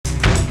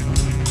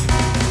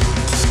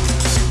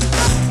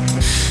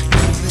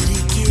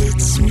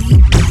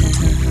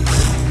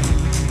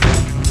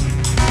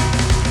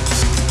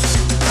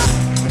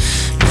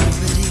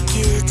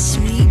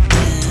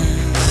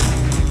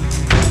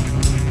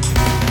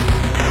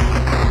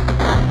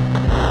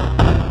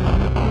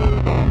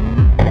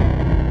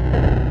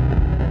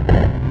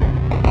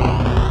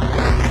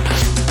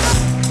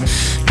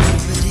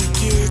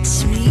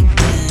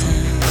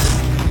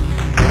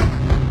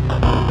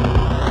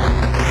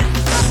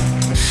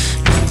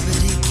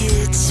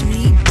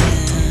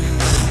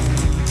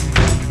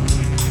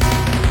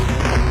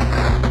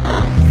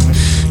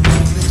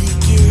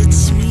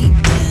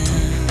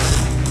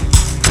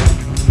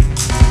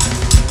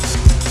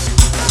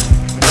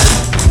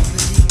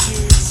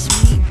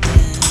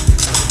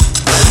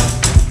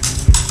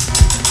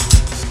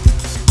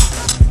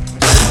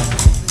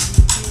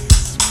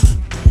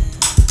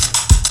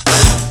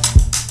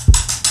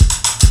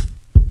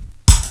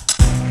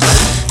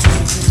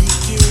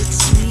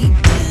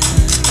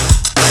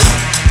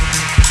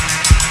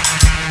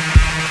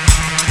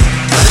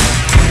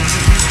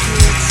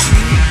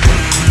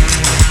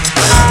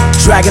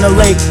Dragging a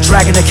lake,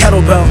 dragging a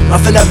kettlebell.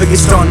 Nothing ever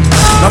gets done.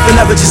 Nothing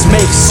ever just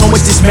makes. So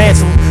much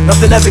dismantle.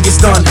 Nothing ever gets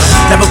done.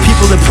 Never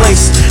people in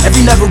place.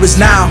 Every never is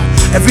now.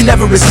 Every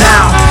never is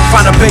now.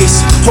 Find a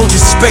base. Hold your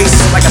space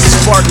like a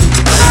Spartan.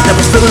 Never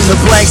fill in the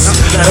blanks.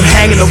 Let them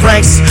hang in the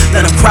ranks.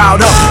 Let them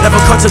crowd up.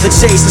 Never cut to the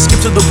chase. Let's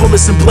skip to the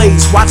bullets and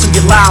blades. Watch them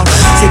get loud.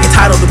 Take a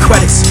title, the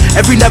credits.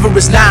 Every never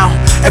is now.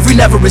 Every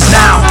never is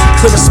now.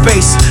 Clear a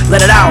space.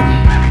 Let it out.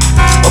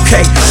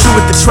 Okay, true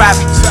with the trap,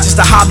 just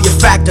a hobby, a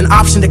fact, an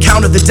option to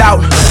counter the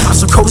doubt. I'm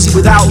so cozy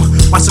without,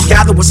 watch them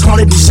gather what's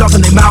haunted and shove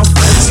in their mouth.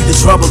 See the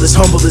trouble is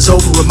humble is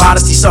over, and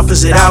modesty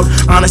suffers it out.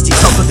 Honesty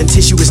tougher than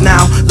tissue is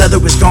now,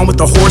 leather is gone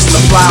with the horse and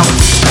the plow.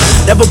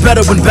 Never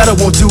better when better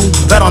won't do,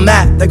 bet on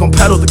that, they gon'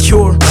 peddle the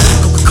cure.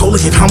 Coca-Cola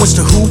give how much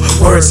to who?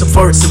 Words,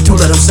 subvert, subdue,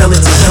 let them sell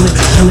it to kill it.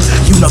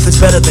 You nothing's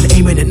better than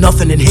aiming at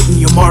nothing and hitting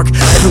your mark.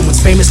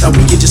 Everyone's famous, now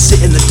we can just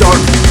sit in the dark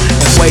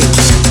and wait.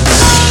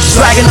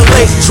 Dragging a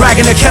lake,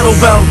 dragging a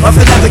kettlebell,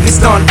 nothing ever gets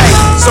done. Ay,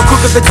 so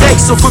quick of the take,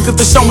 so quick of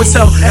the show and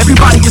tell.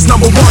 Everybody is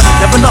number one,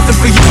 never nothing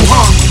for you,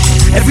 huh?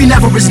 Every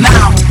never is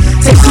now.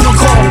 Take two to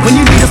call. When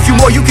you need a few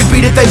more, you can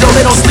beat it. They don't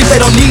sleep, they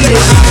don't need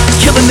it.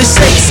 Killing the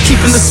shakes,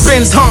 keeping the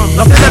spins, huh?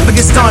 Nothing ever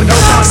gets done.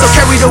 So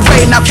carry the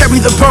weight, now carry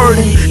the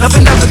burden.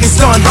 Nothing ever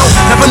gets done.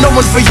 Never no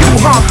one for you,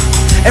 huh?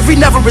 Every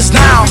never is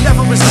now. Every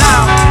never is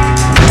now.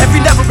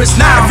 Every never is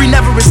now. Every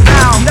never is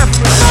now.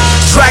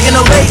 Dragging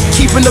a lake,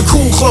 keeping the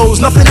cool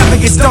clothes. Nothing ever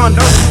gets done.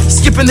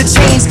 Skipping the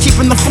chains,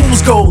 keeping the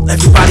fool's gold.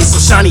 Everybody's so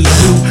shiny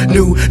and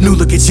new.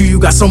 Look at you. You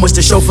got so much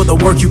to show for the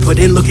work you put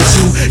in. Look at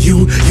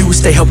you. You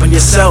stay helping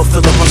yourself. Fill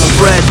up on the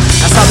bread.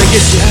 That's how they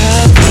get you.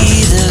 I'll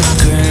be the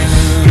ground.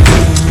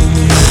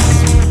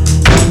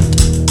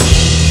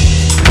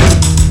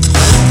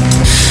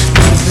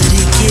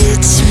 Nobody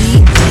gets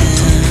me down.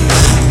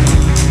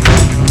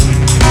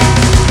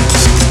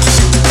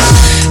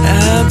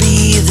 I'll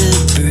be the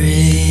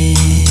bridge.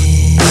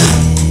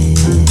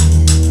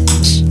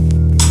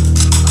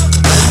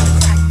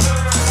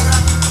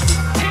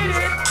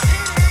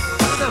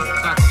 Who the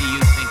fuck do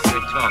you think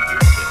you're talking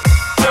to?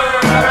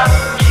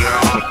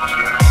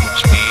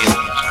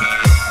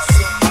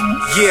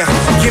 Yeah,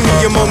 give me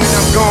a moment,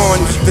 I'm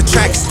gone. The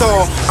track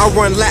star, I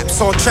run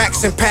laps on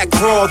tracks and pack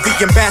raw. The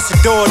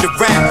ambassador to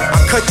rap, I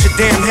cut your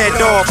damn head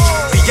off.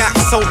 The yacht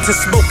sold to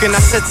smoking,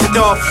 I sets it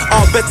off.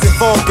 All bets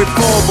involved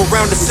revolve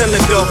around the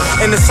cylinder.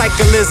 And the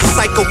cycle is a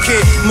psycho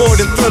kid, more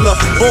than thriller.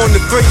 Born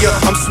to thrill ya,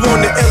 I'm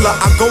sworn to iller.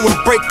 I go and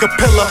break a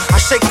pillar, I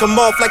shake them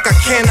off like I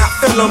cannot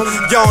feel them.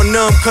 Y'all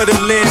numb, cuddle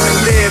in and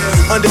live.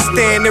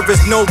 Understand there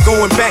is no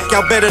going back,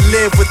 y'all better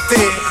live with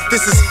it.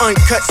 This is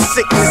uncut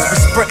sickness, we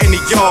spreading to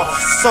y'all.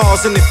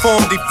 Saws and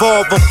informed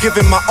evolve, I'm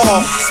giving my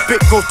all.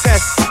 Spit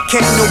grotesque,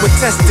 can't know what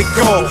test to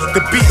go. The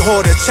beat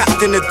hoarder,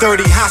 chopped in a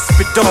dirty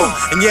hospital.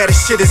 And yeah, the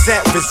shit is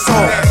at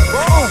result.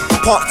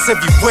 Parts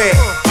everywhere,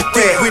 you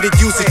dead. We done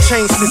use a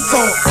chain since so.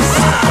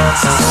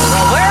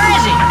 Where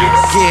is he?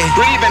 Yeah.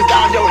 Breathing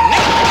down your neck.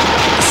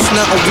 It's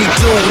nothing, we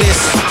do this.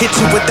 Hit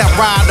you with that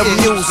ride of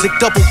music.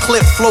 Double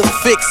clip, flow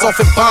fix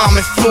off and bomb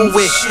and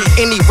fluid.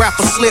 Any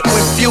rapper slip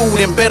when fueled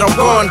and better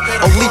run.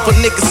 Or leave a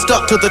nigga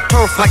stuck to the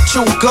turf like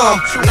chew gum.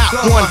 Not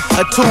one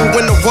or two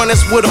when the runners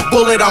with a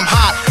bullet, I'm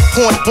hot.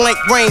 Point blank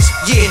range,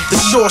 yeah, the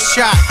short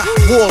shot.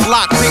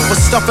 Warlock, big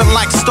with stuffing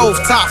like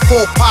stovetop,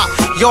 full pop.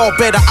 Y'all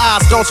better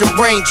eyes, don't your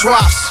brain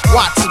drops.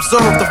 Watch,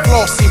 observe the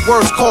flossy,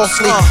 words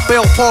costly.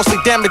 Bell palsy,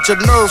 damage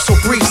your nerves, so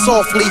breathe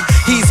softly.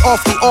 He's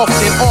awfully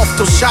often off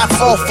till shots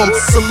off him.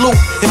 Salute,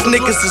 if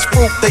niggas is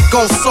fruit, they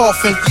gon'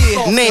 soften.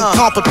 Name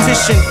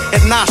competition,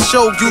 and I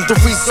show you the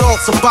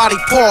results of body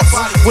parts.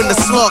 When the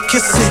slug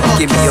kisses it.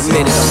 Give me a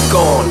minute, I'm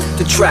gone.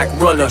 The track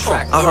runner.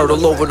 I heard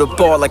all over the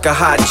bar like a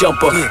high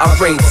jumper. I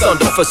rain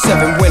thunder for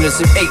 7 winters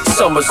and 8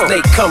 summers.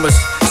 Latecomers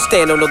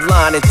stand on the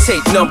line and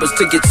take numbers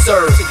to get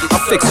served. I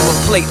fix them a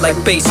plate like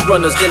base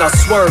runners, then I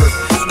swerve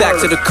back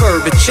to the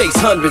curb and chase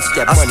hundreds.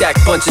 I stack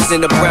bunches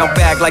in a brown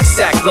bag like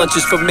sack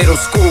lunches for middle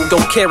school.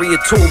 Don't carry a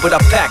tool, but I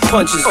pack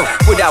punches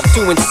without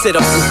doing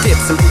sit-ups and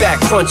dips and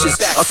back crunches.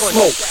 I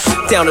smoke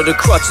down to the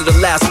crutch of the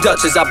last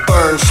Duchess. I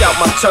burn, shout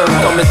my turn,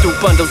 thumbing through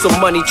bundles of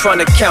money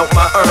trying to count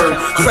my earn.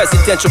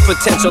 Presidential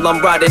potential, I'm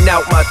riding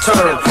out my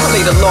turn.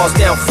 Lay the laws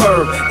down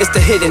firm, it's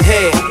the hidden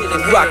hand.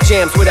 Rock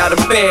jams without a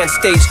band,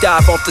 stage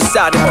dive off the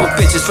side and pull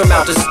bitches from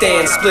out the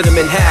stand. Split them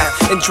in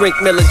half and drink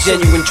Miller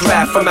Genuine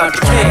Draft from out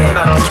the can.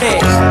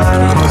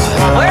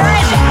 Where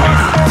is he?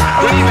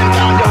 Breathing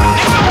down your neck.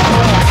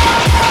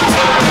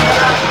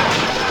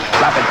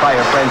 Rapid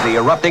fire frenzy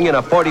erupting in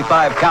a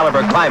 .45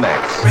 caliber climax.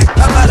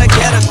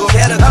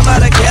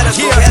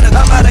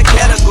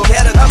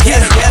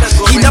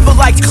 He never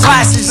liked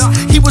classes.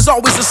 He was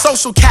always a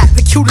social cat.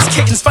 The cutest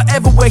kittens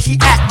forever where he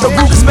at. The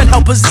rudest men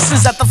help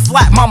assist at the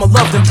flat. Mama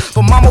loved him,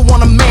 but mama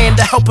want a man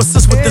to help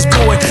assist with this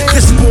boy.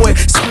 This boy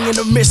swinging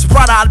a miss,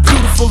 bright-eyed,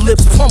 beautiful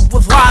lips, plump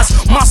with lies.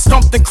 My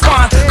stumped and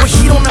crying, but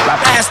he don't ever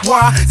ask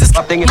why. This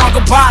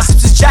manga buys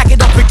his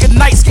jacket up and good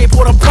night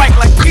skateboard a bright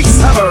like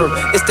peace.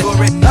 It's the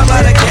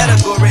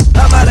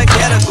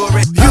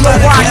You know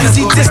why? Cause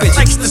he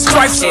dislikes the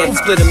stripes left and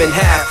split him in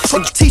half.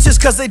 Teachers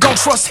cause they don't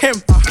trust him.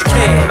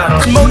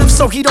 Motive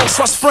so he don't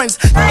trust friends.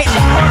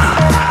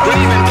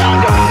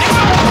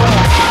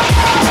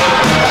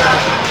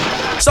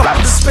 So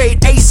the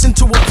spade ace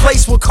into a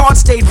place where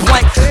cards stayed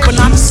blank, but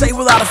not to say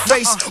without a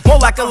face. More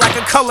like a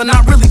color,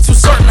 not really too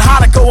certain how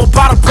to go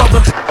about it,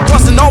 brother.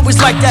 Wasn't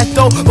always like that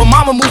though, but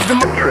mama moved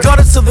him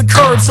gutter to the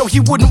curb so he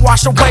wouldn't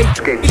wash away.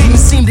 He didn't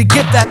seem to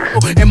get that,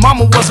 and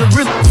mama wasn't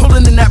really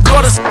pulling in that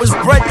butter, so his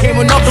bread came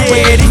another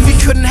way. And if he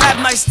couldn't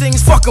have nice things,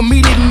 fuck him,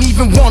 he didn't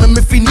even want him.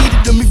 If he needed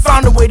them, he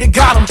found a way to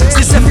got him.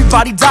 Since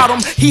everybody doubt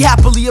him, he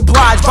happily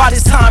obliged. By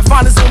this time,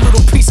 find his own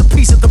little piece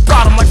at the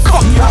bottom, like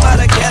fuck you. I'm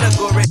out of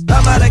category.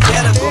 I'm out of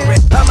category.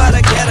 I'm out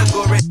of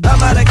category. I'm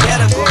out of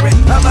category.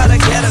 I'm out of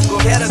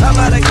category. I'm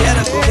out of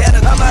category.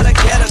 I'm out of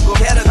category.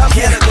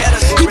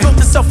 He built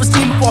his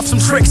self-esteem up off some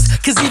tricks,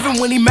 cause even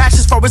when he matched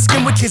his far as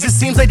skin with kids, it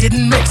seems they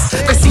didn't mix.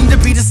 They seem to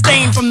be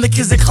disdained from the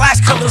kids that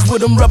clash colors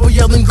with them, rebel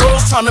yelling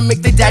girls trying to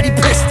make their daddy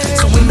pissed.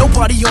 So ain't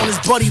nobody on his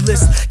buddy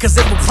list, cause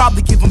they will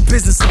probably give him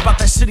business about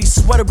that shitty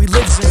sweater he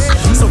lives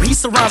in. So he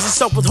surrounds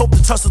himself with hope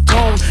to touch the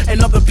throne,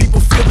 and other people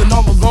feeling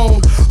all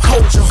alone.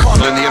 Hold your heart.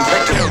 In the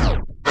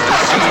infected.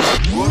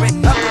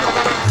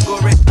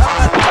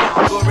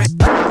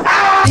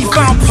 He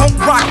found punk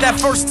rock that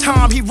first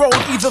time. He rolled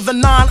either the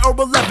 9 or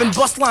 11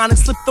 bus line and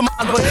slipped them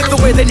on, but the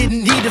way they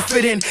didn't need to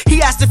fit in.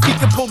 He asked if he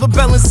could pull the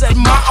bell and said,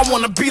 Ma, I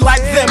wanna be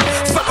like them.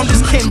 Found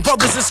his kin,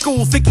 brothers in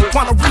school, think he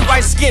wanna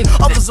rewrite skin.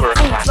 Others are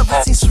fools,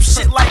 never seen some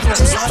shit like him.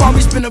 So far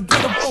he's been a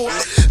bit of boy,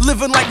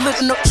 living like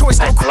living no choice,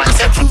 no course,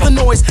 through the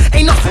noise.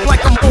 Ain't nothing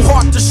like a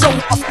mohawk to show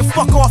off, to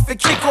fuck off and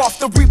kick off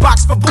the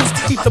Reeboks for boost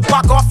to keep the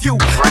block off you.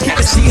 You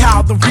can see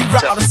how the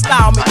reroute of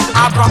style make his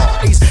eyebrow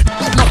face.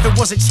 Nothing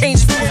wasn't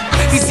changing for him.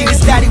 He seen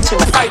his daddy with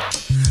a fight.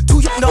 Too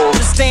young to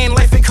understand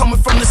life ain't coming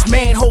from this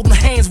man holding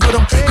hands with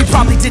him. He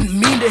probably didn't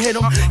mean to hit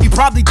him. He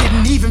probably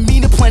didn't even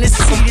mean to plant his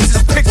seed. Is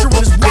his picture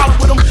with his wallet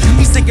with him?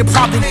 He's thinking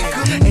probably ain't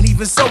good. And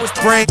even so, his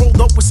brain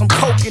rolled up with some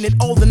coke in it,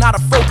 old and out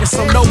of focus.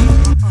 So no,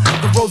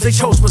 the road they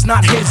chose was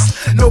not his.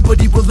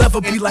 Nobody will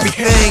ever be like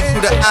him.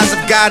 Through the eyes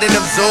of God and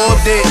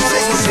absorbed it.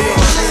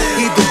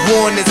 He the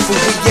one that's for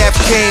we have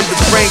came to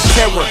bring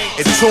terror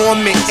and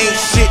torment. Ain't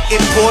shit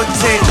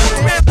important.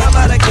 I'm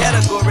out of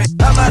category.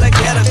 I'm out of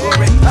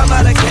category. I'm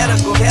out of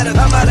category.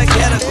 I'm out of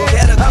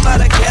category. I'm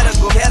out of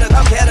category.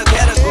 I'm out of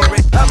category.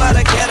 I'm out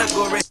of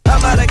category.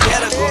 I'm out of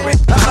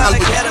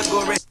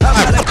category. I'm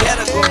out of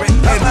category.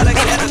 I'm out of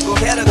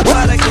category. I'm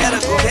out of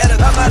category.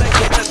 I'm out of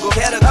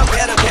category. I'm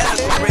out of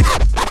category.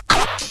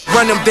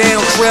 Run them down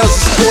trails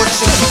of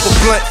scorching. Keep a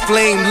blunt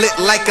flame lit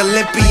like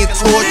Olympian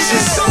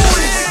torches.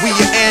 We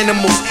are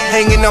animals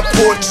hanging on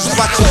porches,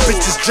 watching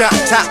bitches drop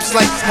tops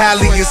like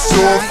Hallie and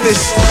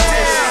Swordfish.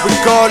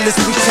 Regardless,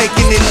 we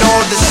taking in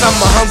all this. I'm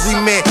a hungry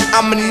man,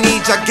 I'ma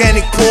need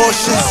gigantic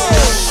portions.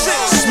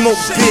 Smoke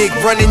big,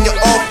 running your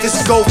office,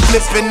 go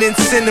flipping and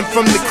sending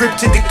from the crib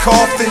to the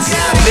coffins.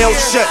 Nail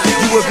shut,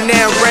 you have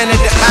now ran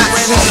into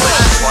options.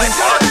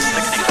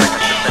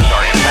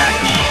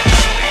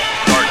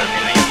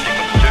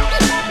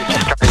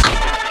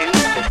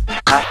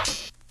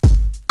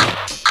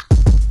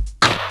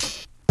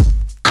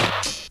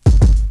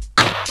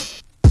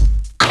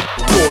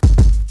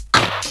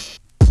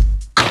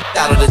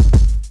 Out of the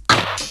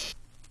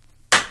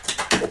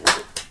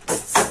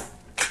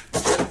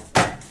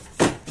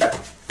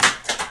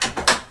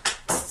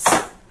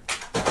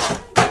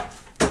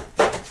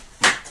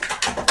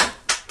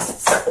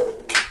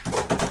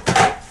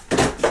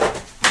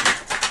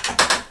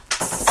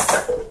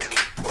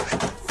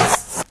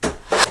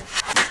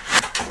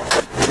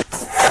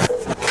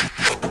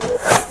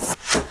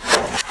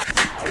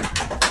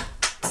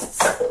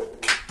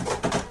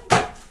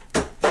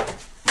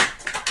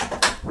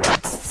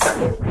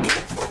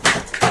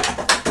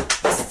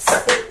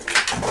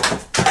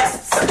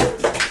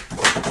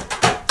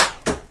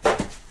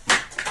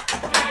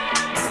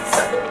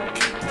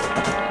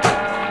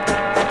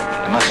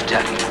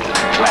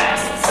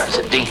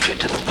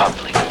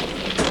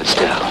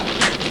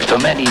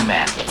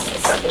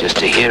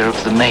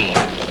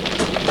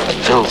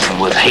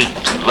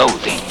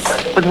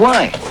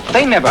Why?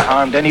 They never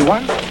harmed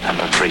anyone. I'm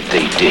afraid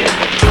they did.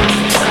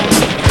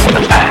 In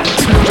the past,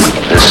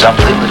 there's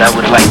something that I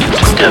would like you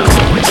to do.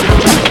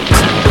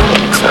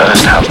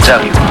 First, I'll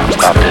tell you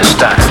about their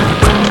style,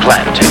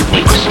 plan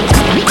techniques,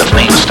 the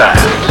main styles.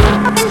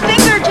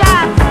 Finger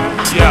jab!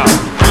 Yeah.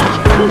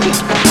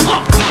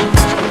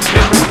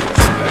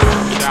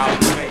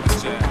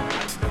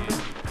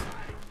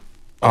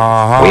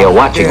 We are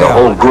watching the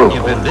whole group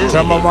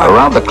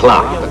around the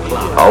clock.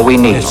 All we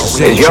need is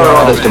your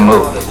orders to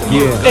move.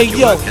 Hey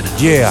yo,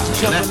 Yeah. A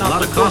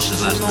lot of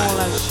cautions last night.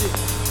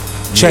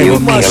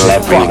 Chambermaid is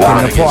fucking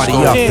the party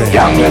up there.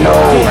 Young and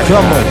old.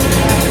 Come on.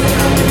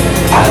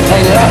 I'll tell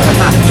you that.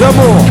 Come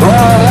on.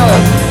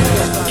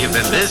 You've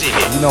been busy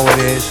here. You know what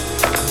it is.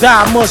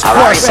 die must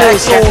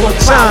process all the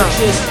time.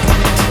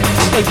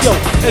 Hey yo,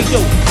 hey yo,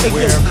 hey yo,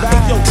 hey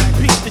yo,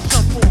 beat the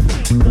jump on.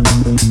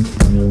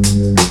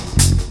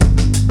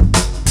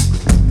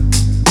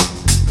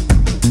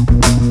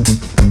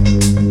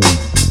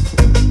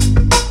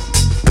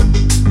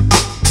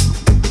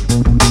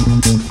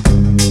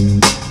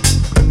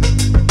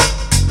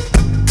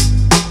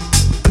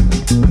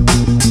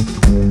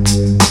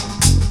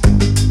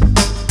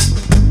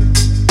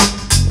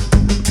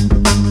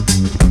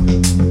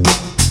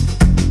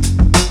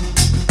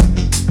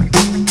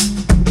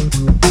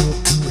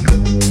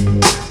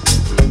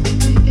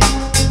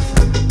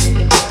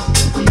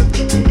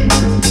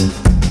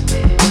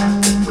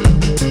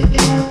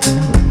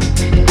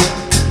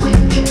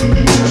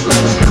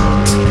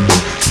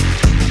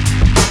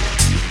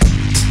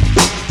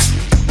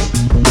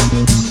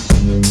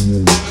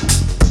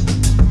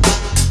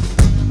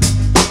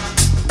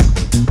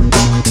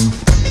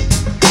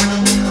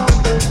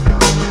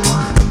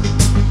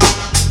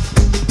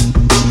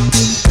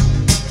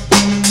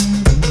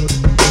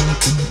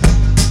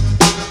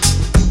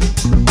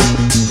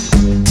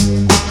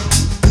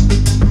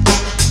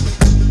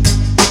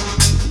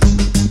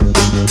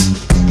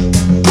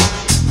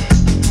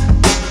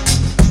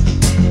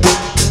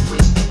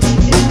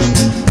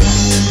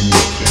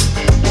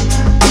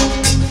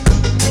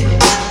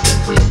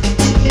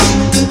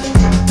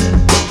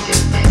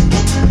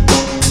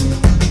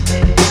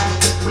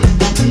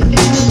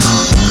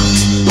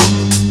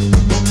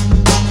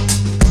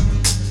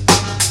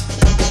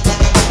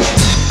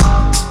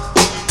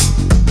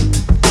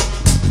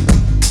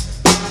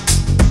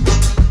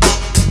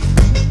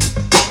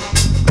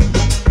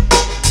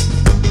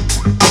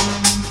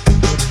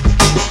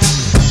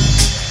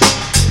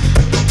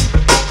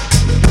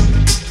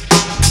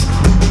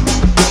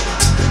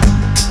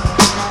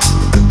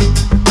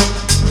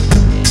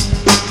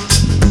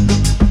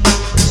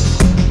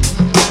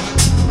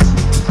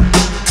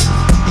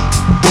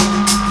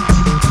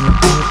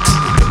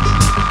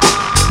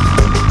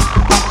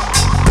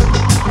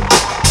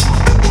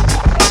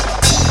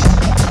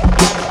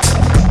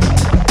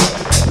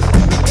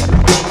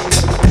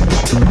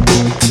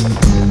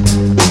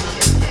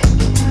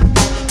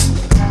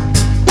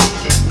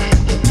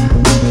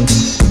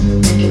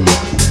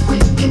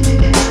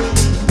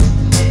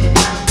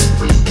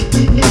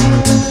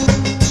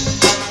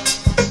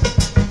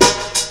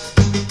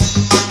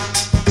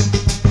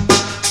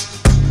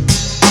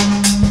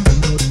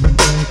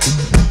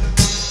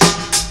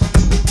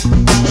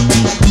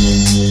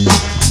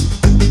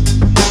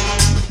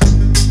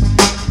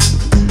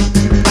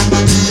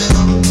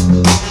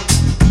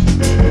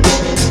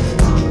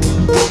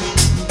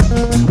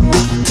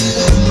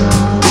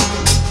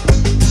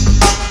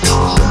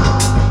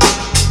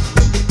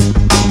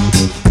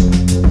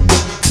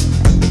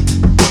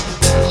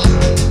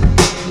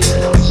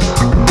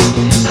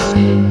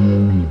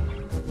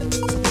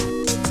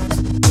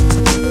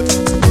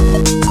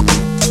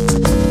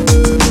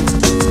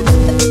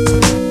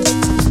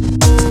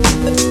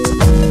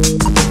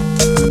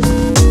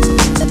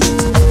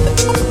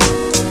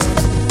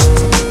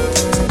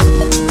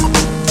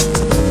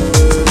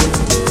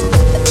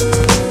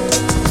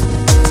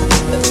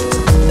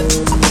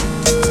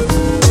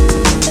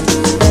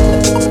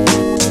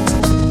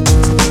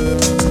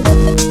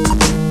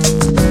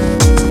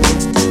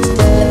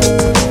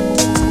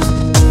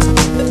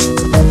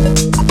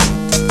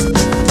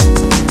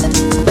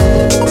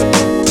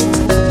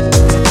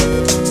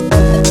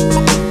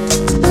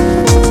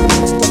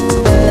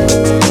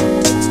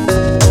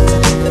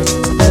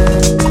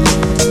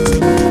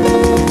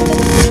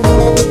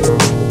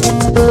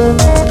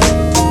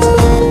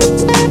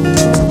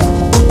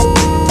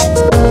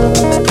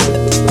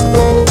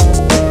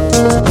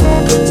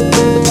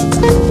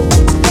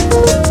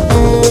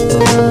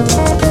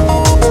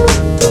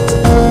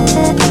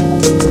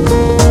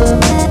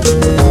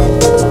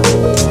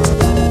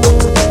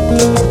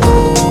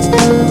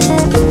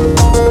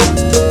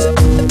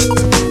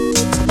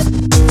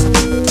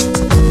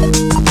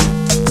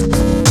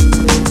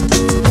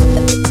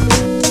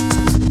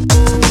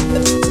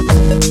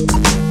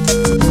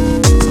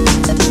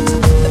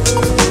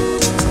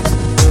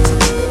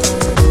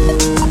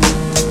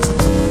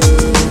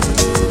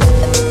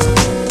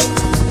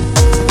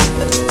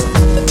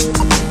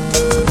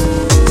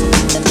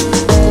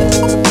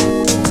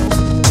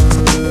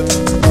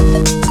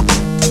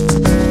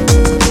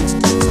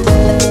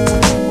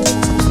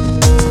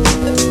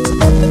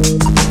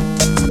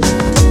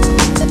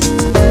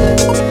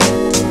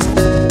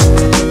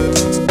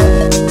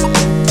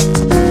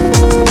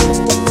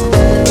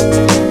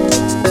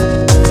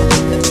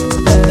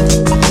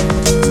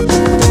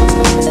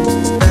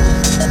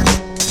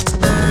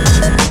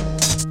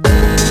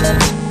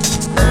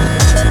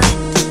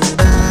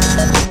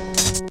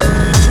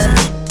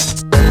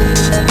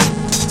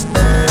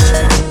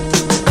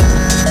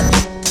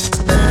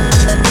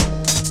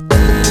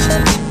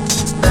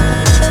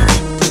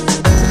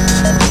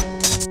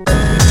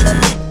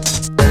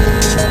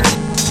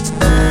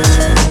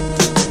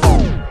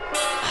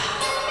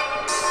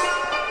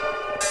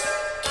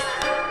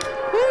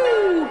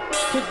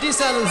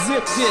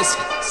 unzip this,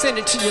 send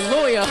it to your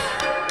lawyer.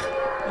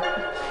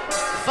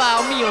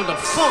 File me on the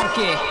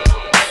funky.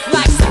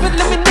 Like sipping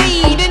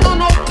lemonade and on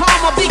no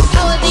Palmer, big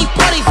holiday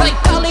parties like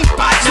Dolly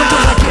Parton.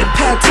 Sometimes I get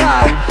pad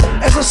thai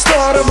as I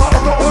start on my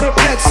other order.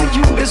 Pad see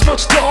you is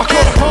much darker.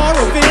 At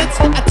horror events,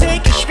 I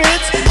take a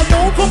schwitz. I'm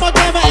known for my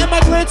glamour and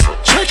my glitz.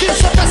 Chicken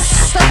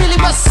suppress, I really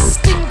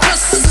busting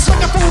crusts. It's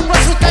like a phone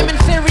Russell Diamond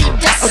Fairy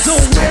dust. I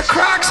don't wear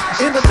Crocs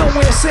and I don't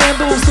wear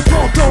sandals. The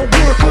pump don't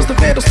work cause the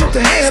vandals took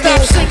the handle.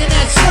 Stop singing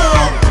that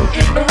song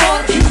in the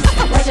wrong key.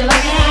 What you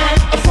like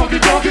at? A funky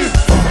donkey.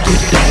 Funky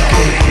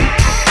donkey.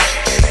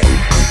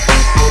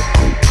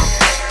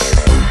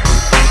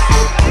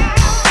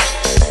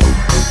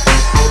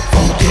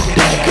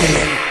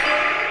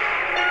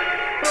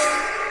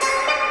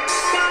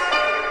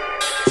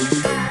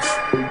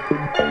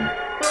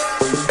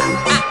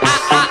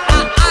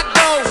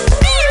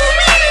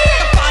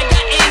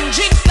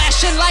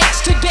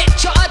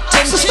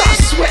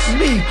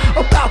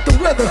 About the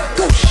weather,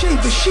 go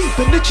shave the sheep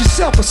and knit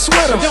yourself a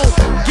sweater. Don't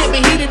get me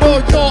heated or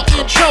you're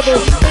in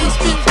trouble. Bass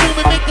spin boom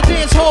and make the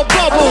dance hall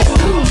bubble.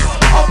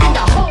 Up in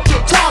the honky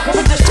tonk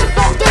with the shit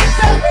on this.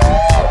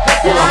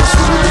 Well, I'm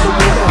swimming in the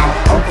water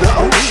of the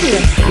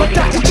ocean, like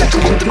Dr.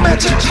 Jekyll with the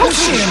magic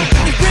potion.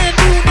 It's brand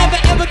new, never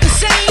ever the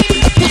same.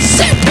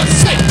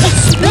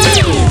 What's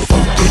new?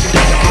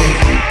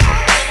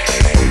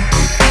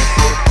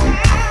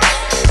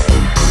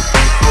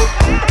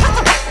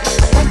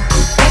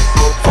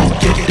 Funky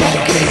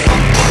donkey.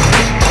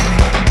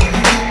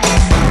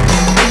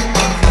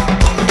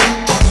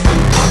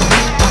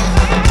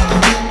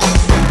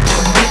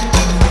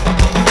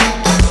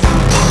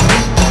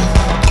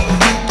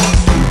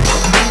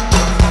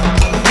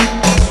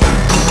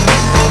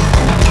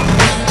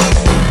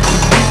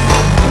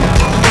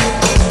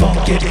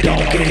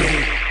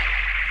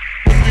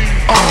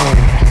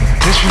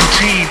 This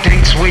routine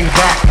dates way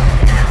back.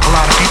 A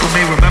lot of people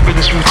may remember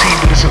this routine,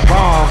 but it's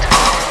evolved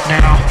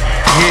now.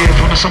 Yeah,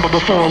 from the summer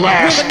before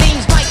last. Well, the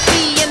name's Mike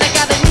B, and I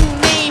got a new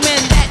name,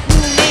 and that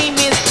new name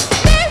is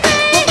Harry.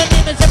 Well, my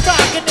name is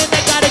Rock, and then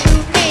I got a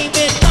new name,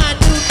 and my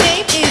new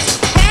name is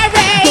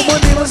Harry. Well, my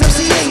name was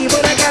MCA,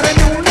 but I got a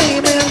new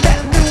name, and that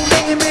new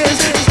name is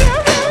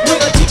Harry. Well,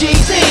 the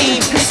DJ's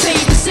name can stay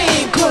the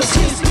same, cause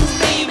his new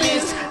name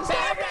is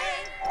Harry.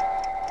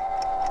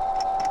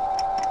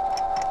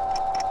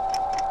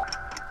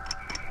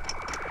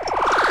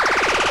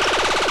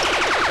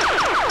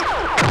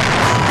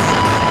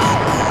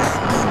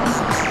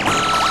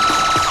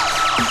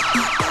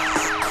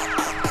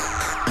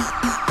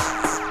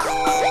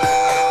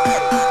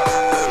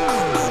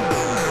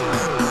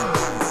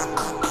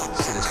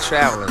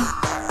 Traveling.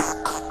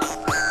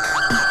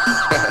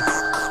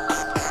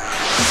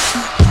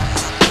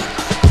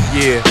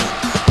 Yeah.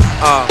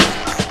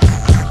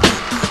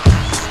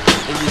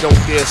 And you don't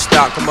dare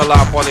stop. Come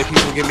alive, all the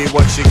people, give me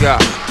what you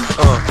got.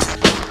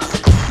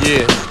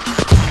 Yeah.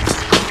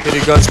 Hit the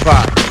guns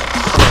pop.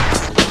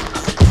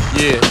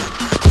 Yeah.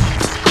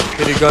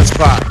 Hit the guns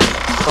pop.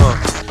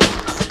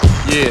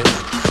 Yeah.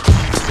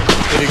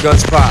 Hit the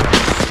guns pop.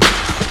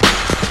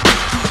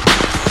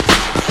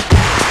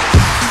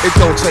 It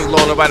don't take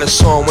long to write a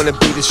song when the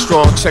beat is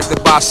strong. Check the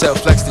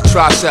bicep, flex the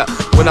tricep.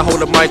 When I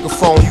hold a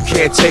microphone, you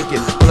can't take it.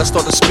 When I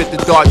start to spit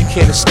the dart, you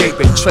can't escape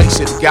it.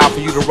 Trace it, guide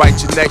for you to write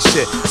your next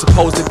shit.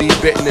 Supposed to be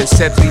written and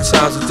said 3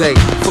 times a day.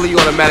 Fully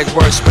automatic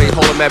wordplay,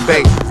 hold 'em at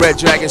bay.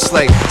 Red Dragon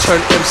Slay, turn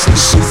MC to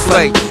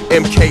souffle.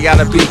 MK out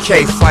of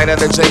BK, flight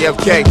out of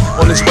JFK.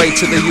 On his way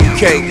to the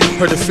UK.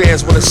 Heard the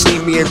fans wanna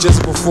see me and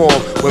Jizzle perform.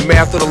 When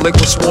math of the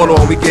liquid sworn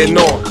on, we getting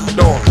on.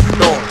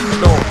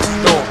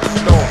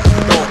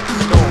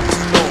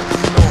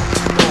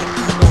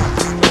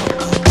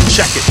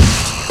 Check it.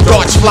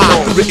 Darts fly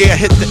through the air,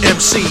 hit the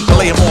MC. I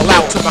lay them all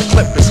out till my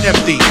clip is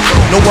empty.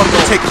 No one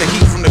can take the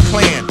heat from the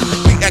clan.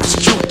 We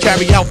execute,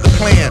 carry out the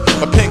plan.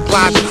 My pen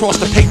glides across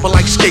the paper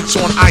like skates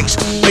on ice,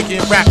 making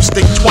rap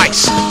stick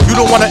twice. You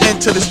don't wanna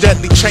enter this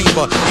deadly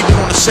chamber. Even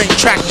on the same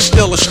track, you're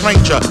still a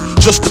stranger.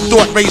 Just the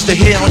thought raised the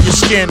hair on your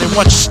skin, and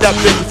once you step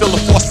in, you feel the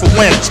force for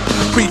winds.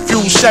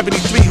 Pre-fused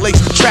 73,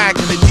 lace the track,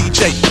 and the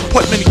DJ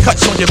put many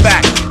cuts on your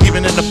back.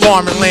 Even in the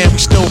farming land, we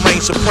still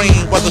reign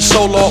supreme, whether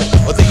solo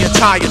or the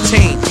entire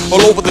team.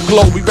 All over the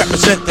globe, we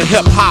represent the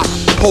hip-hop.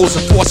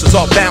 Opposing forces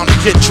are bound to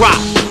get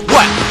dropped.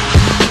 What?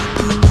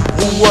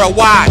 Rule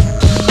worldwide.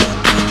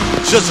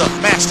 Jizza,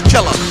 master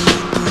killer.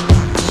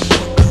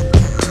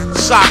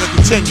 Saga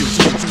continues.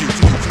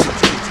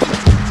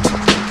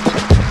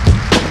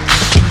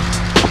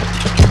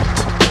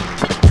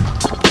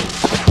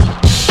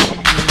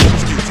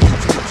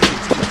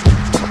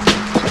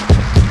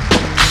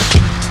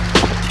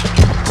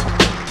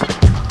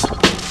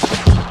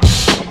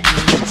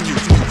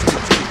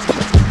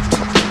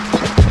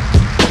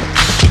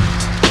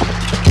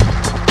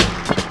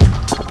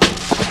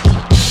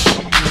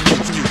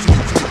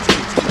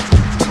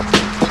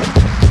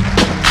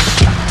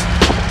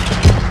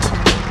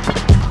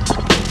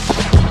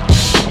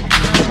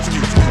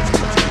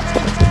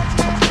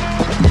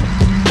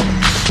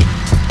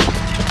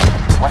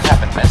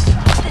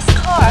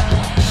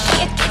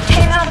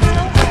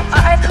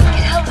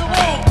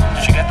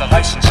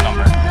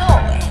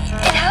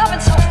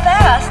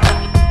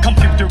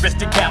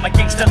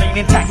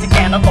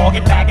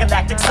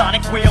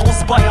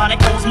 bionic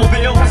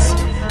Oldsmobiles.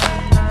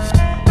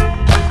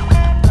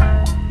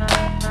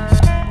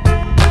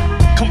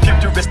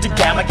 Computeristic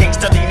gamma,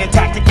 gangster, lean and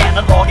tactic,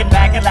 analog and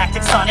mag,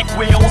 galactic, sonic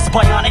wheels,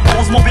 bionic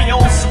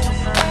Oldsmobiles.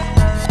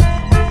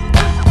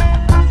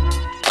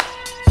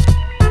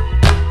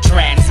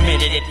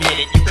 Transmitted,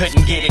 admitted, you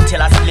couldn't get it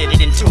till I split it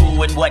in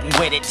two and wasn't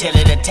with it till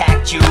it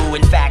attacked you.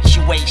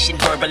 Infatuation,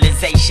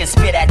 verbalization,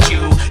 spit at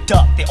you.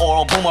 Duck the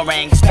oral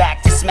boomerangs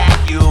back to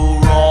smack you.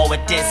 Raw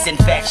with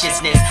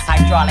disinfectiousness.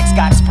 Hydraulics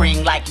got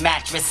spring like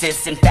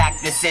mattresses. In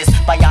fact, this is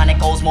bionic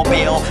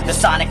Oldsmobile. The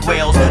sonic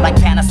wheels like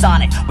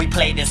Panasonic. We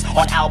play this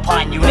on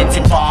Alpine units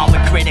and bomb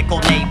with critical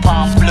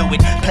napalm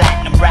fluid.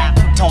 Platinum wrap,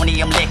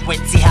 plutonium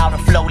liquid. See how the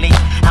flow leak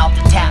out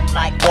the tap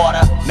like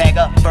water.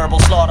 Mega verbal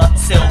slaughter,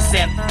 sil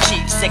simp,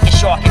 cheap, sick and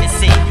shark in the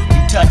sea.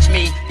 You touch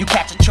me, you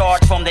catch a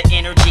charge from the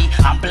energy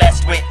I'm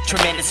blessed with.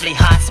 Tremendously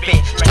hot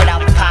spit, straight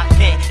out the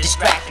cockpit.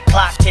 Distract the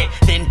clock tick,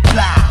 then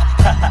blah.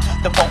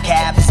 The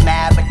vocab is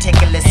mad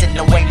meticulous in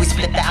the way we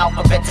split the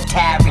alphabets a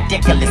tad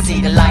ridiculous. See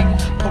the light,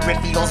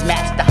 peripherals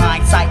match the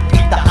hindsight.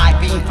 Peep the high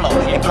beam flow,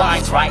 it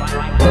blinds right.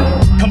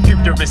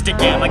 Computeristic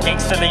gamma,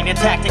 gangster lean and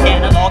tactic,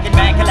 analog and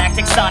mag,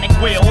 galactic, sonic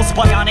wheels,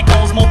 bionic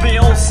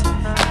Oldsmobiles.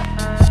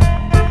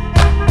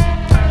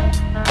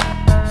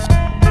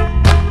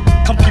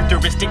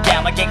 Computeristic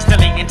gamma, gangster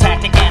lean and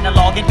tactic,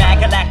 analog and mag,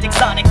 galactic,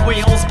 sonic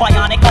wheels,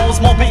 bionic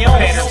Oldsmobiles.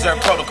 Prepare to observe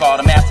protocol,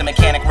 the master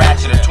mechanic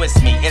ratchet to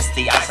twist me. It's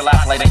the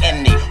isolator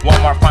in the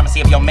Walmart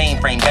pharmacy of your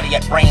mainframe, better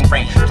yet brain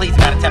frame. Please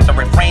not attempt to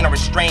refrain or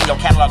restrain your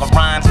catalog of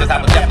rhymes, cause I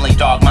would definitely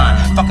dog mine.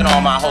 Fucking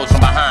all my hoes from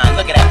behind.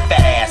 Look at that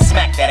fat ass,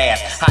 smack that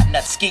ass. Hot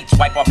nut skeets,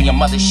 wipe off of your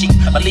mother's sheet.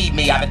 Believe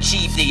me, I've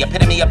achieved the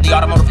epitome of the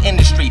automotive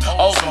industry.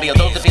 Oldsmobile,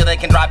 those that feel they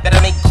can drive better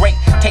than me, great.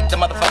 Take the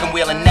motherfucking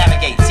wheel and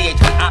navigate.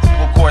 CHP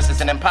obstacle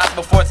courses and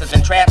impossible forces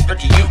and transferred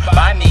to you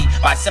by me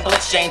by simple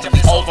exchange of the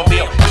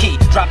Oldsmobile key.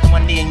 Drop to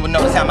one knee and you will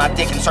notice how my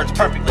dick inserts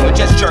perfectly. Or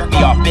just jerk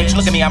me off, bitch.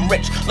 Look at me, I'm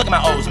rich. Look at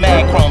my O's,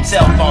 mad chrome,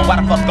 cell phone. Why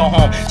the fuck go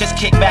home? Just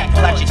kick back,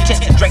 pull out your tits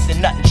and drink the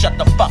nut and shut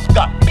the fuck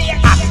up, bitch.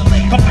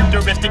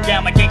 Computeristic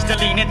gamma, gangster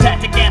lean and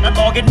tactic,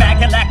 analog and mag,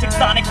 galactic,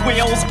 sonic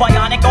wheels,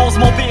 bionic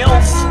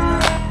Oldsmobiles.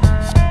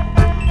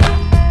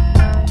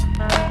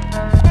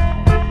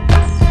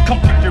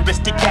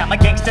 Computeristic gamma,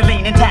 gangster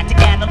lean and tactic,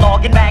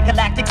 analog and mag,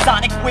 galactic,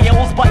 sonic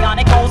wheels,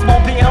 bionic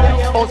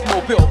Oldsmobile.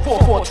 Oldsmobile,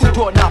 442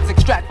 door knobs,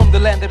 extract from the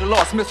land of the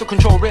lost. Missile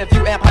control, rear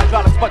view, amp,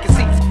 hydraulics, bucket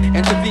seats.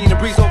 Intervene and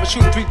breeze over,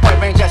 shoot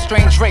 3-point range at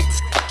strange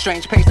rates.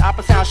 Strange pace,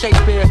 opera sound,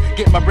 Shakespeare.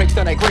 Getting my breaks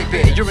done at great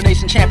beer.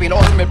 Urination champion,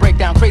 ultimate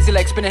breakdown, crazy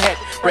leg spinning head.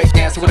 Break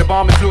dancer with a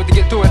bomb and fluid to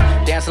get through it.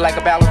 Dancing like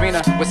a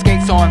ballerina with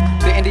skates on.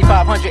 The Indy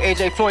 500,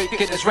 AJ Floyd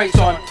getting his race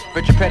on.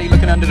 Richard Petty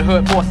looking under the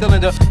hood,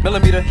 4-cylinder,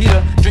 millimeter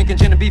heater. Drinking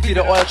gin and beef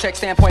eater, oil check,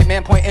 standpoint,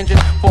 man point engine.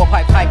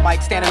 4-pipe pipe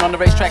mic, standing on the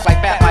racetrack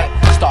like Bat Mike.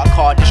 Stock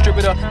car,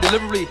 distributor,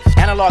 delivery.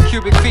 Analog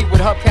cubic feet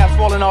with hubcaps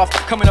falling off.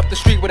 Coming up the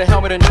street with a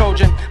helmet and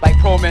Trojan like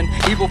Proman.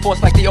 Evil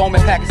force like the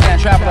Omen, Pakistan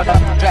traveler.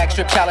 Drag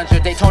strip challenger,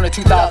 Daytona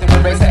 2000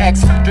 with Racer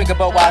X. Drinking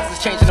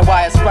Budweiser's, changing the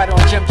wires. Right on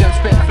Jim,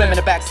 spitting phlegm in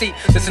the back seat.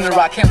 Listening to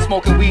rock, him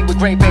smoking weed with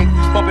great bait.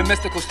 Bumping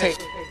Mystical's tape.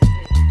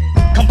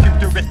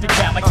 Computeristic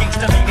gamma,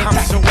 gangster lean and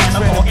tactic,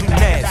 analog and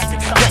mag, galactic.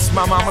 Yes,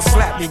 my mama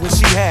slapped me when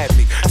she had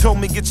me. Told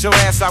me get your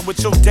ass out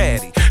with your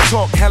daddy.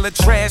 Talk hella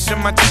trash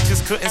and my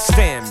teachers couldn't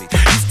stand me.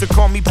 Used to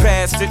call me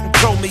bastard and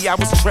told me I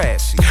was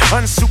trashy.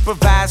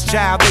 Unsupervised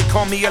child, they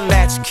call me a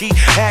latchkey.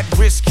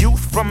 At-risk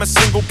youth from a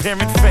single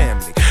parent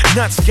family.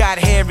 Nuts got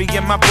hairy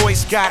and my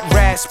voice got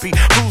raspy.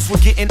 Fools were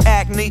getting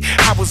acne,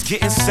 I was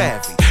getting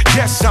savvy.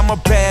 Yes, I'm a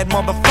bad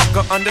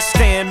motherfucker,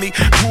 understand me.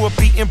 Grew up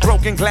eating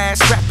broken glass,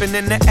 rapping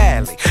in the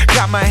alley.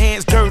 Got my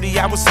hands dirty,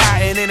 I was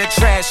hiding in a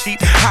trash heap.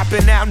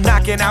 Hopping out,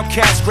 knocking out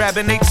cats,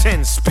 grabbing they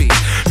 10 speed.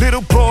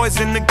 Little boys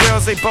and the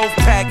girls, they both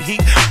pack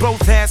heat.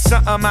 Both had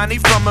something I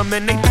need from them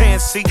in they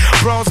pants seat.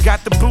 Bros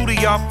got the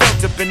booty all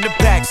felt up in the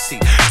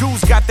backseat.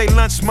 Dudes got their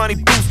lunch money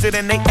boosted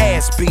and they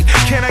ass beat.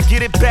 Can I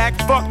get it back?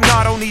 Fuck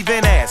no, don't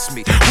even ask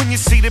me. When you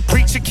see the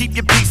preacher, keep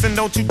your peace and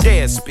don't you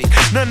dare speak.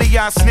 None of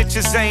y'all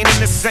snitches ain't in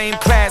the same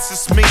class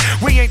as me.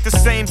 We ain't the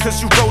same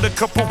cause you wrote a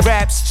couple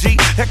raps, G.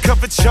 That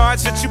cover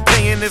charge that you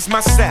paying is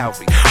my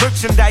salary.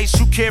 Merchandise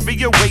you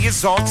carry away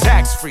is all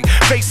tax-free.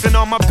 Facing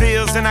all my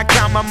bills and I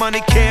count my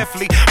money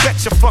carefully.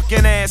 Bet your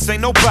fucking ass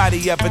ain't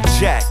nobody ever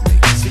jacked me.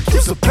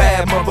 You's a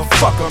bad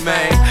motherfucker,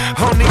 man.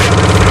 Only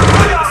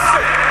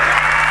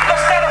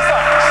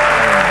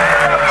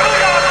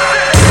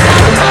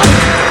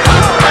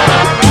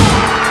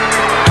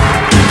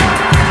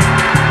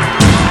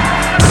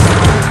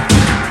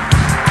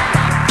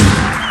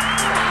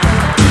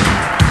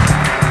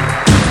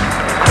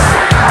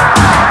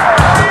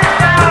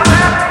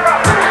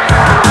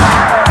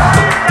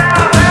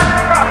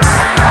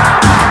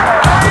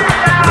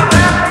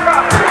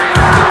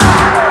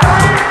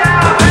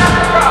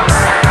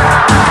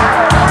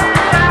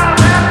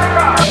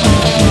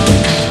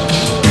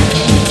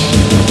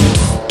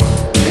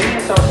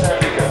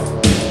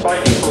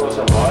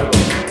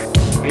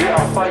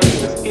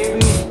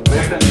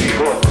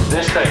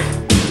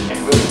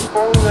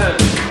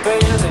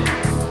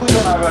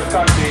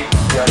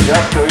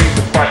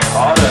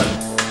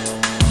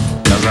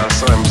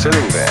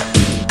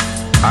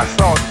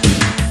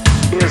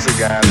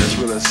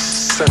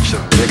a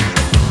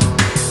victim,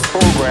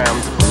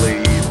 programmed to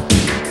believe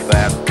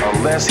that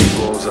unless he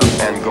blows up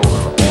and golden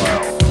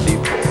oil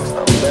depots,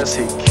 unless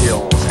he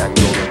kills and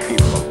golden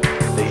people,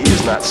 that he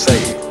is not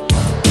saved.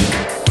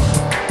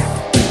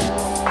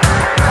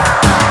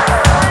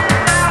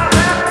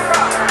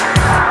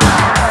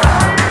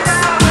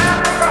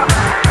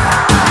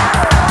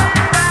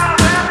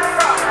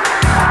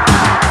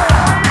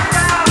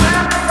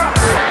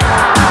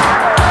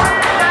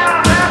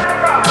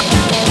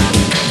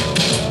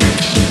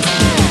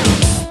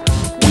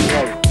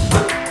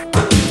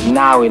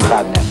 Now in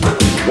Baghdad,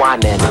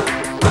 one enemy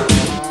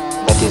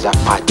that is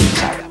apart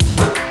each other.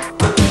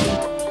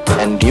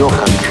 And your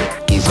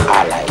country is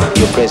allied,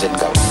 your present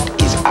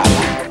government is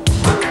allied.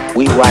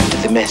 We want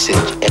the message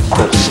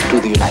across to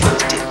the United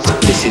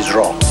States. This is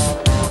wrong.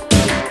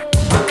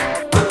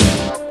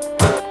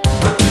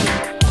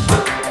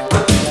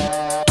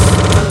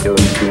 I don't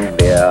think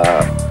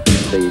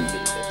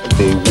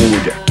they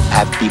would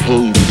have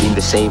behaved in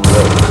the same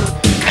way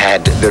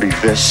had the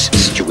reverse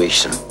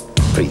situation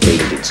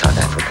prevailed in South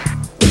Africa,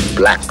 with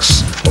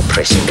blacks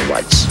oppressing the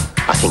whites.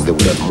 I think they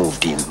would have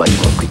moved in much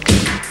more quickly.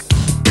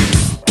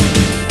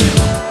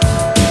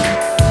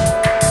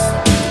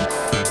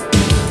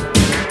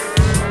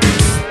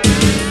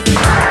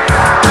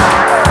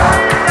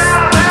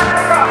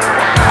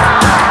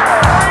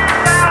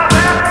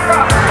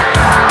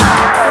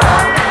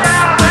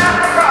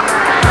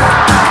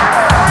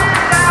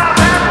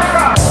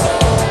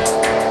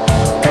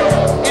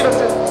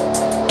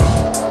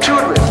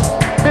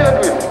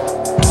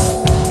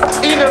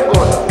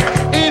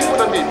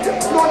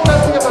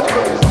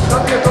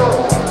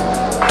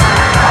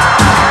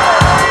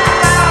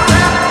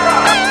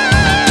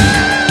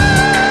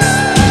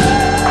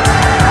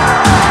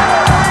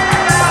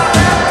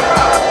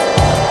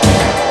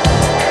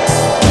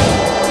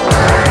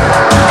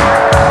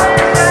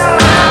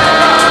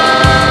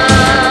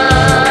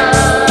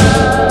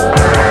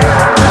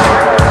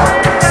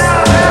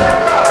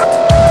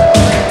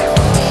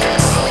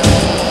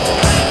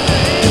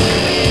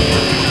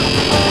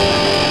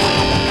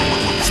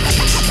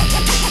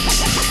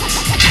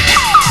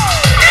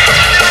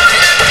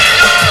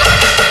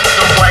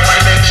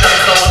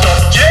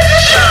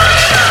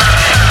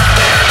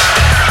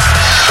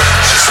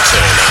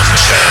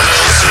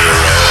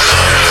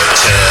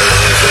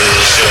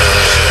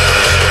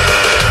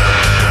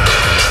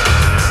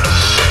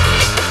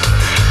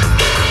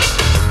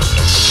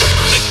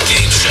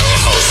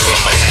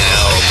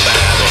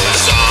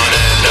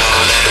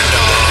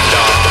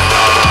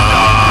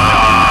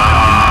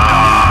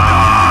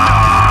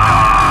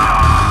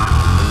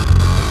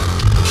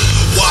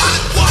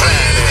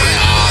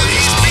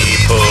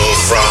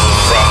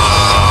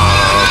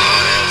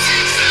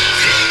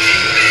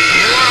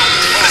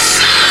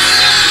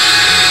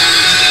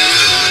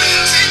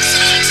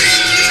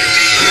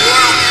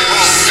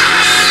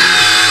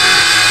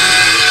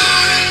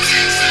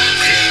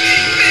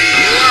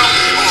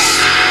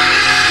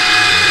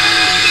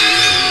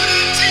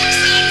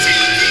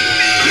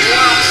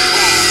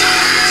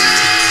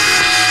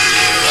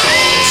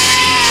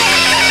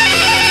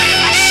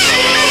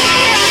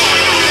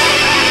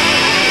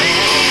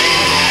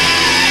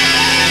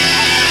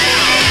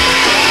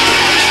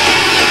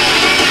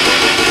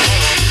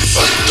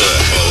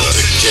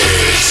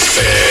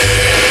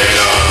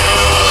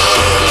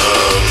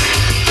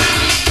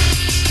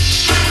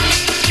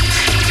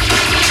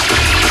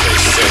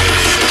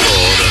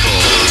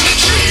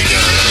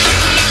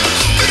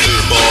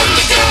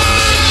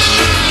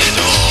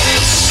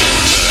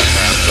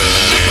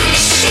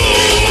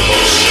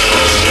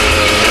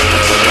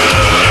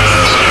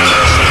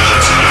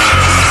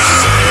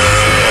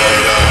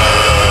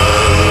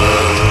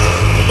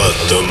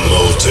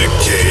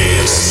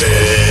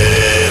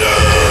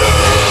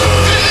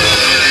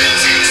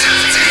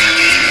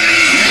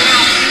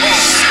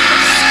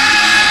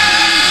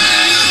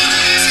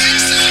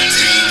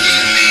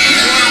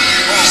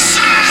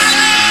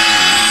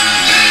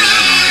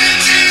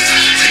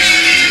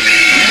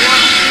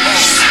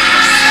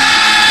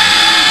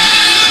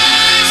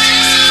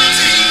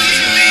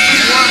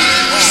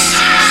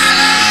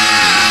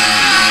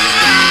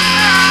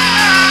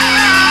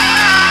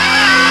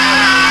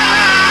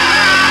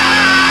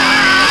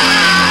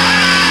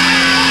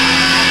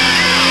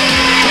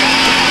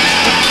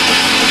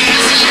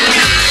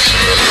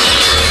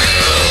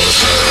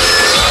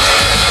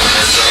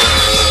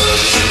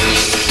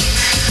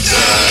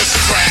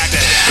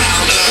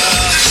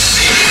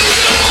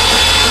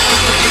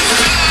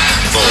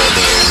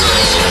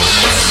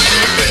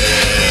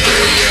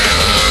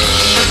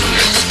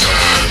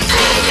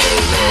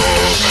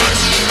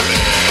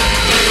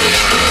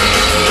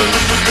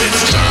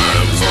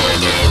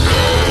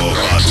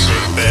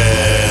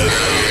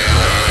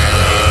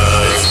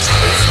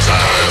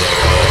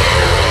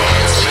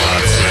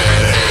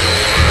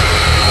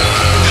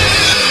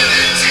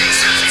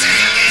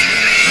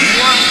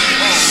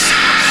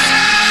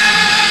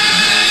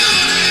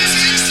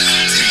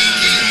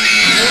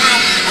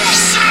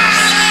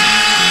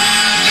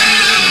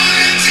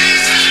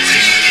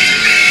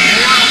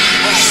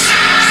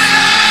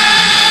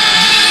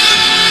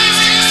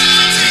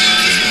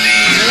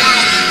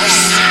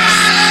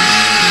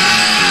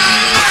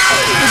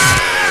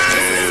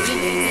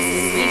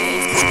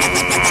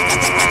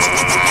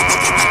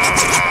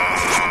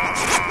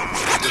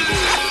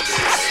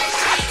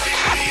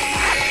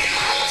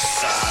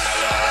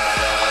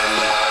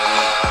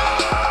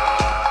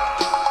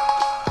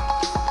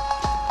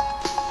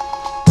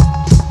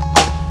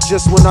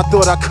 just when I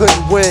thought I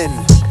couldn't win.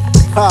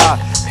 Ha,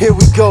 here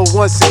we go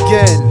once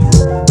again.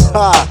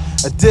 Ha,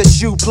 a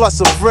dish you plus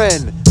a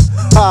friend.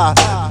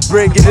 Ha,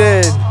 bring it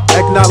in.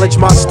 Acknowledge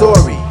my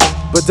story,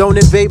 but don't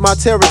invade my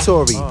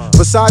territory.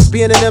 Besides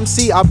being an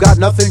MC, I've got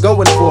nothing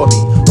going for me.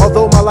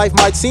 Although my life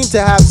might seem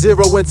to have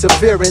zero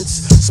interference,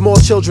 small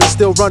children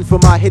still run for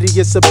my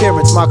hideous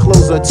appearance. My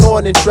clothes are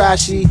torn and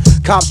trashy,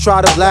 cops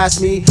try to blast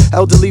me.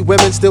 Elderly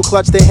women still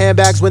clutch their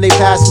handbags when they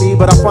pass me,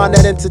 but I find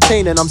that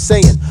entertaining. I'm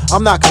saying,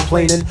 I'm not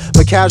complaining,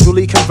 but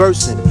casually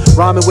conversing,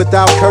 rhyming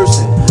without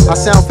cursing. I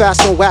sound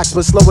fast on wax,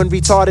 but slow and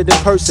retarded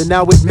in person.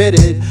 Now admit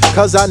it,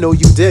 cause I know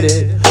you did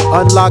it.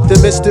 Unlock the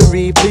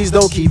mystery, please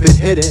don't keep it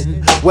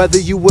hidden. Whether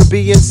you were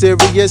being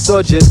serious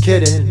or just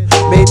kidding.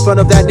 Made fun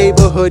of that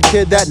neighborhood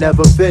kid that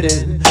never fit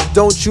in.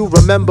 Don't you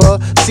remember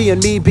seeing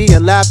me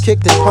being laughed,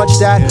 kicked, and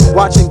punched at?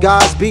 Watching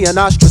guys being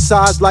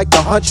ostracized like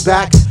the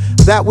hunchback?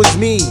 That was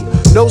me.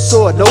 No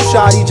sword, no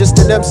shoddy, just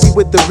an MC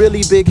with a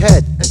really big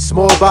head and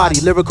small body.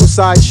 Lyrical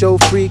sideshow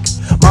freak.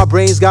 My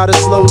brain's got a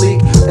slow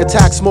leak.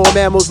 Attack small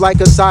mammals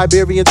like a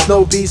Siberian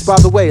snow beast. By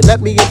the way,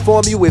 let me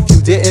inform you if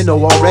you didn't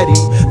know already.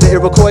 The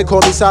Iroquois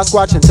call me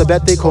Sasquatch, in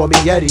Tibet they call me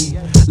Yeti.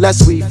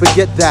 Lest we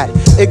forget that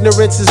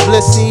ignorance is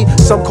blissy.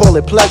 Some call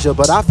it pleasure,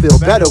 but I feel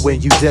better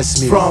when you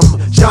diss me. From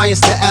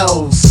giants to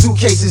elves,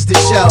 suitcases to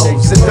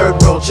shelves, and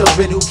third world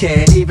children who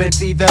can't even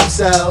feed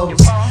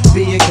themselves.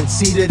 Being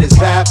conceited is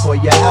bad for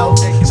your health,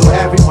 so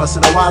every once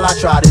in a while I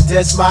try to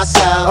diss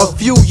myself. A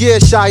few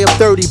years shy of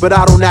 30, but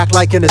I don't act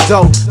like an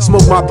adult.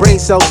 Smoke my brain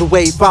cells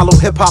away, follow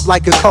hip-hop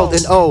like a cult.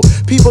 And oh,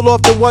 people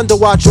often wonder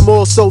why I'm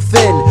all so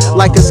thin,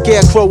 like a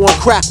scarecrow on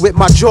crack with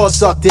my jaw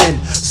sucked in.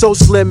 So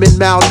slim and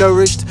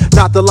malnourished,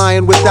 not the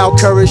lion without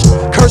courage.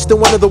 Cursed in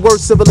one of the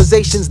worst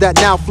civilizations that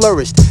now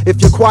flourished.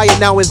 If you're quiet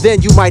now and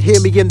then, you might hear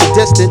me in the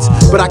distance,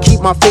 but I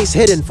keep my face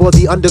hidden for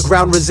the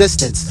underground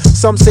resistance.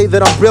 Some say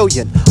that I'm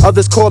brilliant,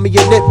 others call me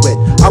a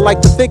nitwit. I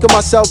like to think of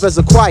myself as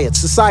a quiet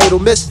societal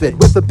misfit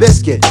with a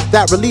biscuit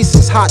that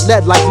releases hot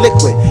lead like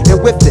liquid.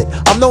 And with it,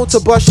 I'm known to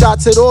bust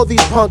shots at all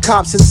these punk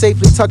cops and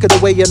safely tuck it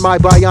away in my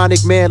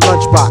bionic man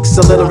lunchbox.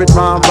 Illiterate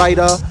rhyme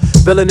writer,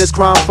 villainous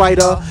crime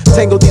fighter,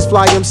 tangle these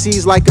fly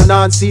MCs like a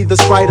non-seed the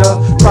spider.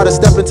 Try to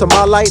step into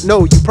my light?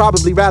 No, you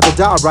probably rather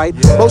die, right?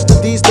 Most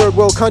of these third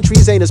world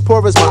countries ain't as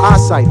poor as my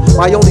eyesight.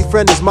 My only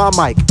friend is my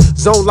mic,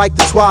 zone like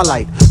the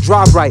twilight.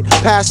 Drive right,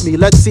 pass me,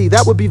 let's see,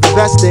 that would be the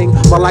best thing.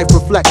 My life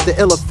reflects the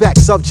ill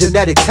effects of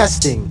genetic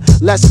testing.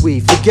 Lest we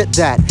forget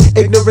that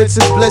ignorance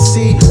is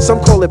blissy.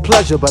 Some call it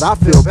pleasure, but I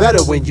feel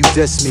better when you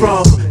diss me.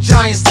 From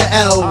giants to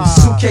elves,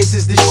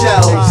 suitcases to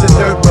shelves, and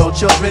third world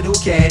children who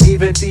can't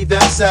even feed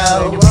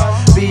themselves.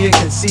 Being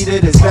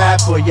conceited is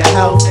bad for your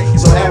health,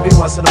 so every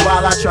once in a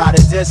while I try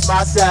to diss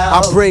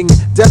myself. I bring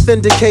death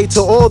and decay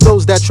to all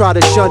those that try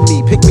to shun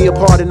me, pick me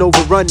apart and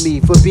overrun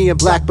me for being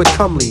black but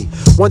comely.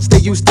 Once they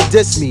used to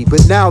diss me, but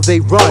now they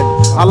run.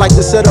 I like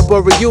to set up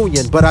a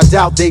reunion, but I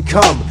doubt they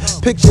come.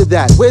 Picture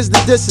that, where's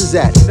the disses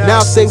at?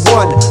 Now say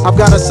one. I've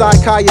got a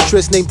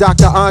psychiatrist named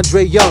Dr.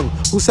 Andre Young,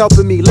 who's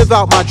helping me live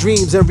out my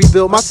dreams and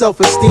rebuild my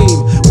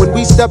self-esteem. When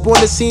we step on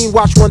the scene,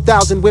 watch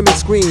 1,000 women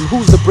scream.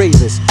 Who's the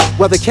bravest?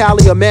 Whether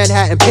Cali or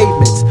Manhattan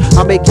pavements,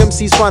 I make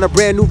MCs find a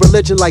brand new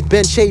religion like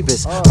Ben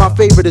Chavis. My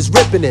favorite is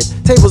ripping it.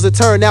 Tables are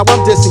turned, now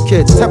I'm dissing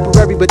kids.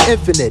 Temporary but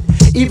infinite.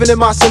 Even in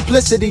my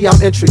simplicity,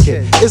 I'm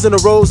intricate. Isn't a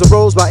rose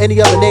by any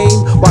other name?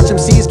 Watch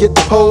MCs get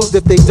deposed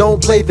if they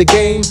don't play the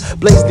game.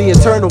 Blaze the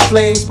eternal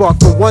flame, spark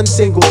from one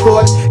single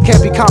thought.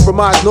 Can't be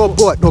compromised nor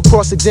bought, nor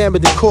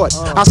cross-examined in court.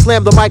 I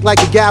slam the mic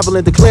like a gavel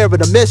and declare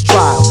it a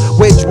mistrial.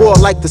 Wage war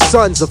like the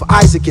sons of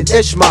Isaac and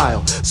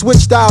Ishmael. Switch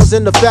styles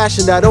in the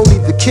fashion that only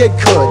the kid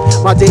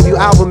could. My debut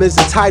album is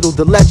entitled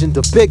The Legend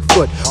of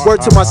Bigfoot.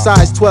 Word to my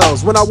size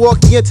 12s. When I walk,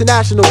 the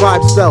international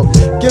vibes felt.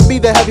 Give me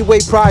the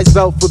heavyweight prize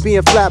belt for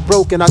being flat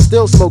broke, and I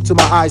still smoke till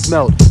my eyes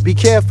melt. Be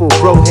careful,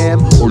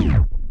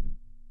 Broham.